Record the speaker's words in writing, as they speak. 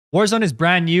Warzone is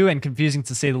brand new and confusing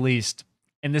to say the least.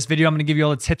 In this video, I'm going to give you all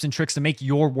the tips and tricks to make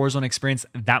your Warzone experience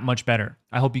that much better.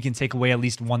 I hope you can take away at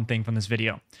least one thing from this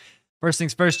video. First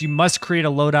things first, you must create a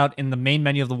loadout in the main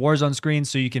menu of the Warzone screen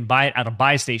so you can buy it at a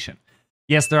buy station.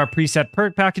 Yes, there are preset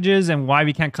perk packages, and why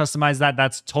we can't customize that,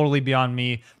 that's totally beyond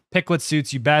me. Pick what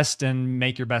suits you best and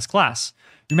make your best class.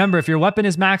 Remember, if your weapon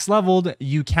is max leveled,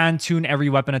 you can tune every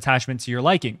weapon attachment to your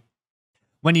liking.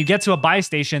 When you get to a buy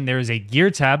station, there is a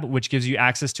gear tab, which gives you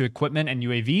access to equipment and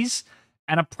UAVs,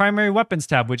 and a primary weapons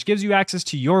tab, which gives you access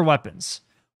to your weapons.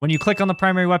 When you click on the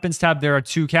primary weapons tab, there are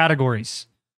two categories: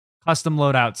 custom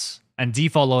loadouts and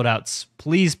default loadouts.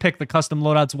 Please pick the custom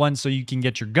loadouts one so you can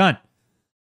get your gun.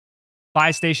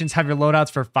 Buy stations have your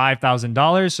loadouts for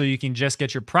 $5,000, so you can just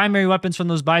get your primary weapons from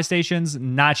those buy stations,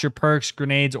 not your perks,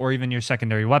 grenades, or even your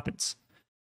secondary weapons.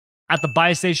 At the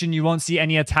buy station, you won't see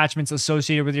any attachments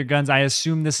associated with your guns. I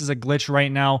assume this is a glitch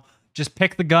right now. Just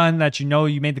pick the gun that you know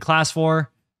you made the class for,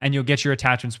 and you'll get your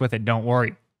attachments with it. Don't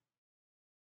worry.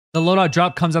 The loadout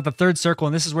drop comes at the third circle,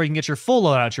 and this is where you can get your full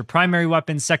loadout, your primary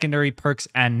weapons, secondary perks,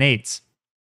 and nades.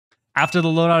 After the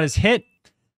loadout is hit,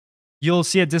 you'll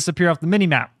see it disappear off the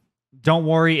minimap. Don't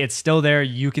worry, it's still there.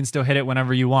 You can still hit it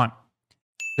whenever you want.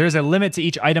 There's a limit to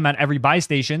each item at every buy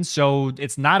station, so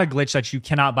it's not a glitch that you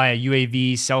cannot buy a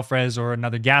UAV, self-res, or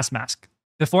another gas mask.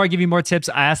 Before I give you more tips,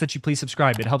 I ask that you please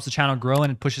subscribe. It helps the channel grow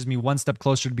and it pushes me one step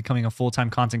closer to becoming a full-time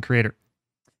content creator.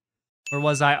 Where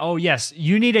was I? Oh, yes.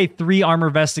 You need a 3 armor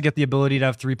vest to get the ability to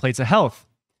have 3 plates of health.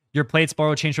 Your plates bar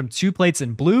will change from 2 plates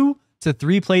in blue to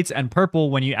 3 plates and purple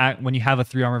when you have a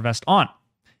 3 armor vest on.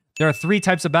 There are 3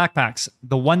 types of backpacks: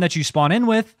 the one that you spawn in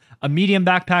with, a medium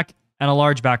backpack, and a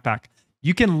large backpack.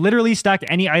 You can literally stack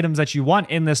any items that you want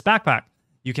in this backpack.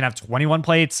 You can have 21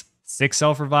 plates, 6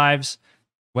 self-revives,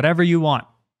 whatever you want.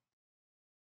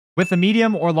 With the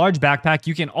medium or large backpack,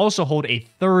 you can also hold a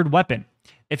 3rd weapon.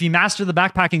 If you master the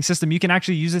backpacking system, you can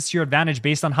actually use this to your advantage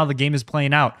based on how the game is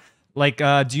playing out. Like,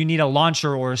 do you need a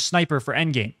launcher or a sniper for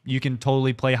endgame? You can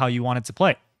totally play how you want it to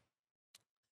play.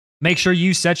 Make sure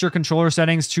you set your controller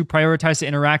settings to prioritize to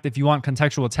interact if you want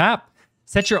contextual tap.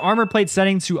 Set your armor plate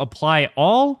setting to apply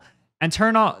all, and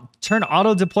turn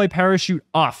auto deploy parachute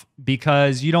off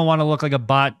because you don't want to look like a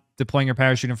bot deploying your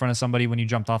parachute in front of somebody when you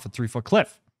jumped off a 3-foot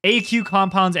cliff. AQ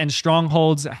compounds and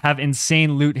strongholds have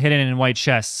insane loot hidden in white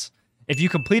chests. If you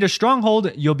complete a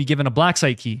stronghold, you'll be given a black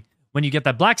site key. When you get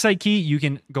that black site key, you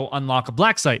can go unlock a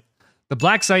black site. The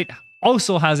black site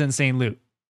also has insane loot.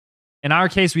 In our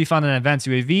case, we found an advanced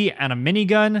UAV and a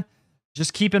minigun.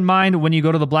 Just keep in mind when you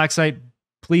go to the black site,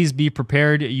 please be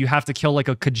prepared. You have to kill like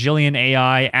a kajillion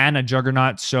AI and a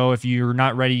juggernaut. So if you're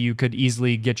not ready, you could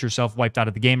easily get yourself wiped out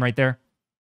of the game right there.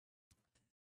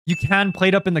 You can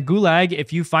plate up in the gulag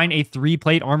if you find a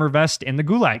 3-plate armor vest in the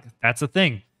gulag. That's a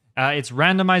thing. It's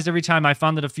randomized every time. I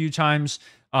found it a few times.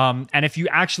 And if you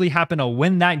actually happen to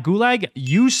win that gulag,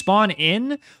 you spawn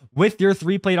in with your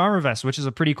 3-plate armor vest, which is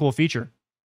a pretty cool feature.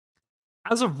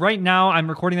 As of right now, I'm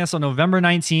recording this on November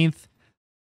 19th.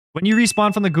 When you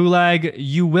respawn from the gulag,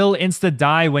 you will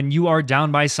insta-die when you are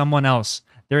down by someone else.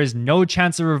 There is no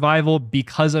chance of revival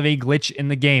because of a glitch in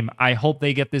the game. I hope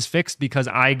they get this fixed because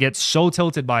I get so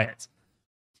tilted by it.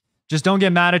 Just don't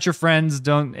get mad at your friends.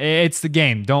 It's the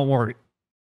game. Don't worry.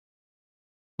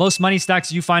 Most money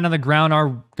stacks you find on the ground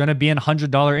are going to be in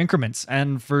 $100 increments.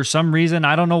 And for some reason,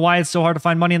 I don't know why it's so hard to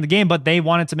find money in the game, but they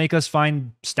wanted to make us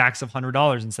find stacks of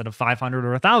 $100 instead of $500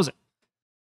 or $1,000.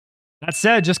 That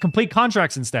said, just complete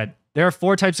contracts instead. There are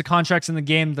 4 types of contracts in the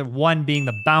game, the one being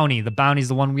the bounty. The bounty is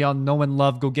the one we all know and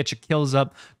love. Go get your kills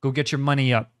up. Go get your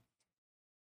money up.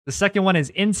 The second one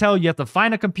is intel. You have to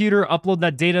find a computer, upload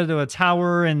that data to a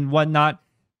tower and whatnot.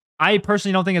 I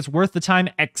personally don't think it's worth the time,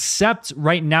 except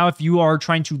right now if you are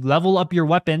trying to level up your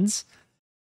weapons.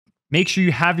 Make sure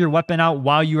you have your weapon out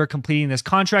while you are completing this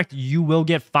contract. You will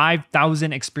get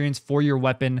 5,000 experience for your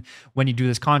weapon when you do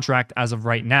this contract as of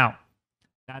right now.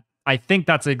 I think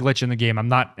that's a glitch in the game. I'm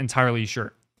not entirely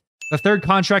sure. The third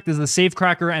contract is the safe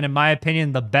cracker, and in my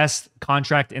opinion, the best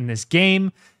contract in this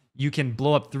game. You can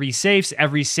blow up 3 safes.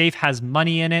 Every safe has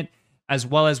money in it, as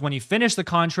well as when you finish the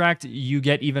contract, you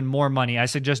get even more money. I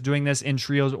suggest doing this in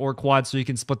trios or quads so you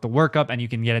can split the work up and you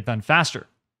can get it done faster.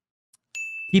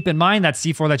 Keep in mind that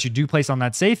C4 that you do place on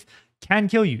that safe can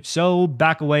kill you, so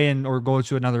back away or go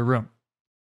to another room.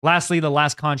 Lastly, the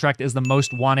last contract is the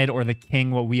most wanted, or the king,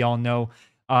 what we all know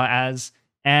as.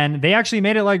 And they actually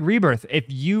made it like Rebirth. If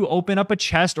you open up a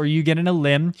chest or you get in a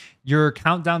limb, your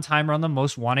countdown timer on the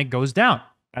most wanted goes down.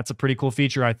 That's a pretty cool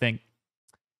feature, I think.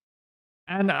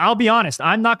 And I'll be honest,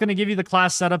 I'm not going to give you the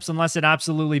class setups unless it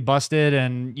absolutely busted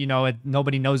and,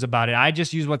 nobody knows about it. I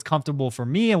just use what's comfortable for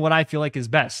me and what I feel like is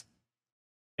best.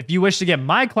 If If you wish to get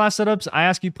my class setups, I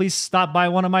ask you please stop by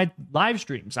one of my live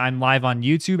streams. I'm live on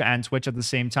YouTube and Twitch at the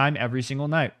same time every single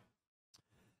night.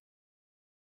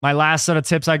 My last set of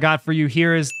tips I got for you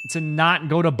here is to not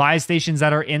go to buy stations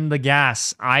that are in the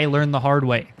gas. I learned the hard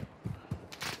way.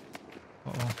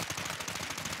 Uh-oh.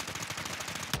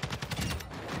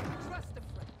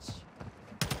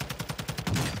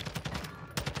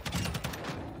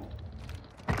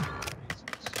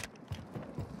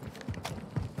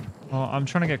 Well, I'm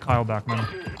trying to get Kyle back, man.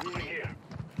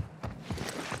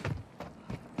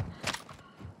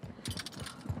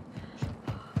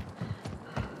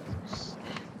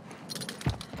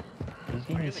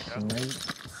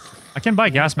 I can buy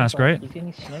gas mask, right? He's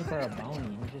getting sniped or a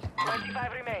bounty. He's just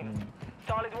 25 remain.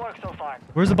 Solid work so far.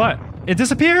 Where's the butt? It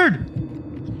disappeared!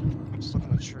 I'm just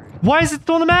looking at the tree. Why is it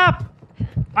still on the map?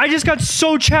 I just got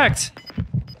so checked.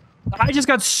 I just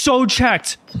got so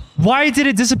checked. Why did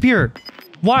it disappear?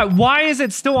 Why is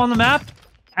it still on the map?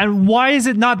 And why is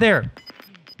it not there?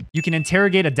 You can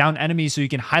interrogate a downed enemy so you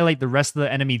can highlight the rest of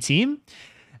the enemy team.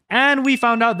 And we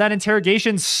found out that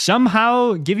interrogations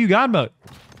somehow give you God mode.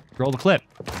 Roll the clip.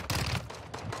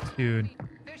 Dude.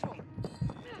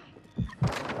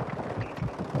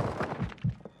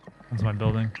 That's my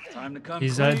building. Time to come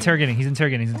He's clean. interrogating. He's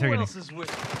interrogating. He's Who interrogating. else is with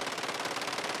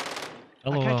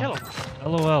LOL. I can't kill him.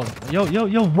 LOL.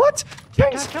 Yo, what? I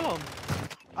James! can't kill him.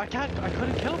 I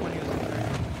couldn't kill him when he was in there.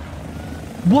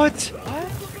 What?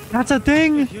 What? That's a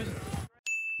thing? He was,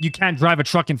 You can't drive a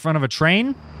truck in front of a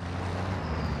train?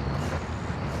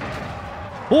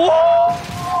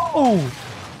 Oh!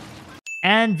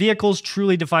 And vehicles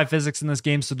truly defy physics in this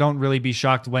game, so don't really be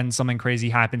shocked when something crazy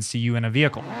happens to you in a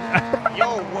vehicle.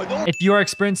 If you are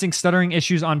experiencing stuttering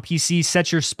issues on PC,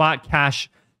 set your spot cache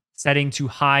setting to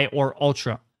high or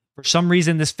ultra. For some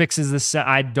reason, this fixes this.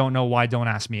 I don't know why. Don't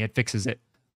ask me. It fixes it.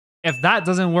 If that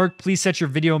doesn't work, please set your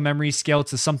video memory scale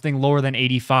to something lower than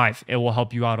 85. It will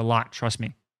help you out a lot. Trust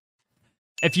me.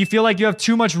 If you feel like you have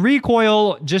too much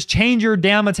recoil, just change your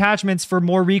damn attachments for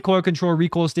more recoil control,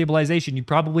 recoil stabilization. You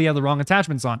probably have the wrong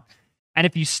attachments on. And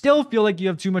if you still feel like you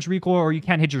have too much recoil or you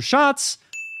can't hit your shots,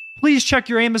 please check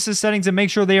your aim assist settings and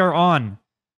make sure they are on.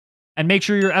 And make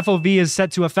sure your FOV is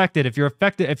set to affected. If you're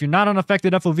not on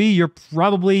affected FOV, you're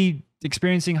probably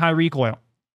experiencing high recoil.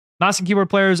 Mouse and keyboard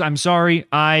players, I'm sorry.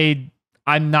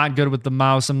 I'm not good with the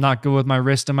mouse. I'm not good with my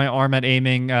wrist and my arm at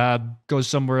aiming. Go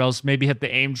somewhere else. Maybe hit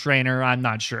the aim trainer. I'm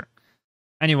not sure.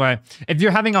 Anyway, if you're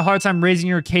having a hard time raising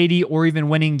your KD or even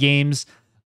winning games,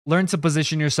 learn to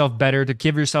position yourself better to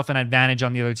give yourself an advantage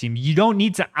on the other team. You don't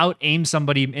need to out-aim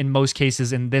somebody in most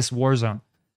cases in this Warzone.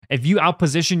 If you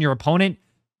out-position your opponent,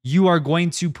 you are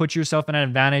going to put yourself in an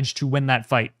advantage to win that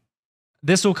fight.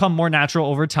 This will come more natural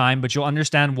over time, but you'll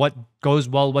understand what goes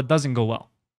well, what doesn't go well.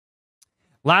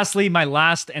 Lastly, my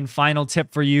last and final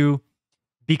tip for you,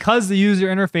 because the user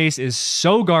interface is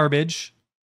so garbage,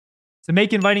 to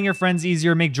make inviting your friends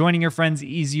easier, make joining your friends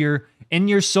easier, in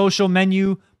your social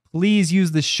menu, please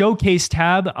use the Showcase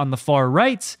tab on the far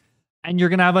right, and you're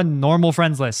going to have a normal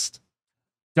friends list.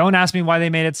 Don't ask me why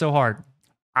they made it so hard.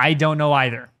 I don't know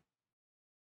either.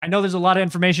 I know there's a lot of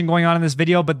information going on in this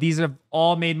video, but these have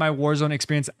all made my Warzone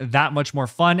experience that much more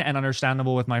fun and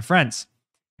understandable with my friends.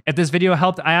 If this video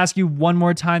helped, I ask you one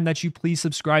more time that you please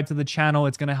subscribe to the channel.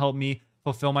 It's going to help me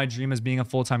fulfill my dream as being a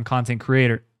full-time content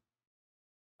creator.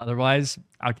 Otherwise,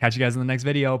 I'll catch you guys in the next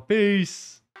video.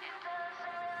 Peace.